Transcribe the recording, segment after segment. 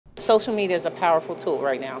Social media is a powerful tool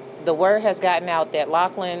right now. The word has gotten out that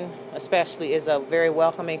Laughlin especially is a very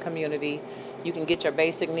welcoming community. You can get your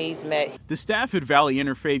basic needs met. The staff at Valley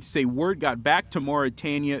Interfaith say word got back to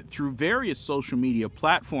Mauritania through various social media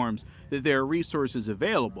platforms that there are resources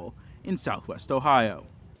available in Southwest Ohio.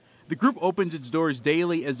 The group opens its doors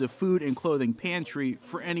daily as a food and clothing pantry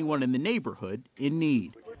for anyone in the neighborhood in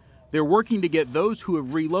need. They're working to get those who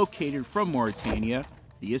have relocated from Mauritania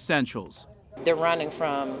the essentials. They're running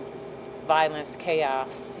from violence,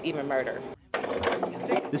 chaos, even murder.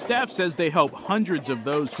 The staff says they help hundreds of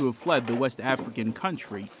those who have fled the West African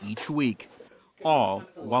country each week, all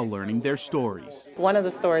while learning their stories. One of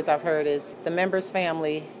the stories I've heard is the member's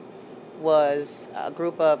family was a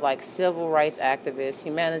group of civil rights activists,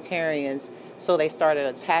 humanitarians, so they started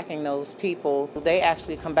attacking those people. They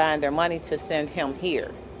actually combined their money to send him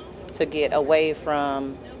here to get away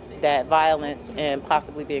from that violence and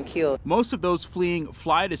possibly being killed. Most of those fleeing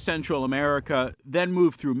fly to Central America, then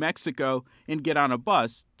move through Mexico and get on a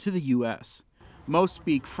bus to the U.S. Most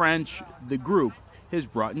speak French. The group has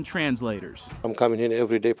brought in translators. I'm coming in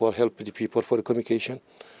every day for help the people for the communication,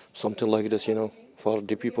 something like this, for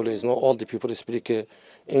the people. Not all the people speak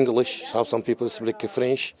English, some people speak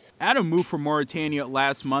French. Adam moved from Mauritania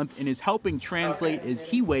last month and is helping translate as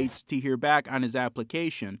he waits to hear back on his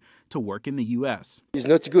application to work in the U.S. It's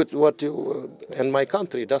not good in my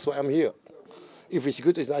country, that's why I'm here. If it's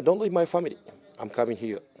good, I don't leave my family. I'm coming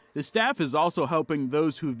here. The staff is also helping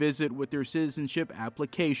those who visit with their citizenship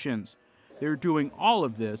applications. They're doing all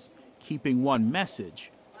of this, keeping one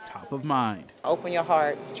message top of mind. Open your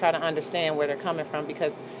heart, try to understand where they're coming from,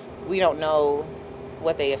 because we don't know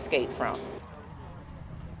what they escaped from.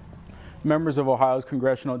 Members of Ohio's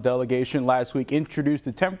congressional delegation last week introduced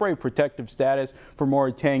the Temporary Protective Status for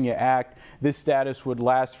Mauritania Act. This status would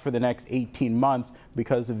last for the next 18 months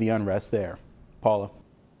because of the unrest there. Paula.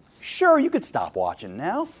 Sure, you could stop watching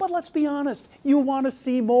now, but let's be honest, you want to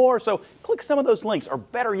see more. So click some of those links, or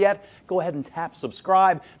better yet, go ahead and tap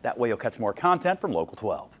subscribe. That way you'll catch more content from Local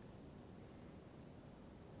 12.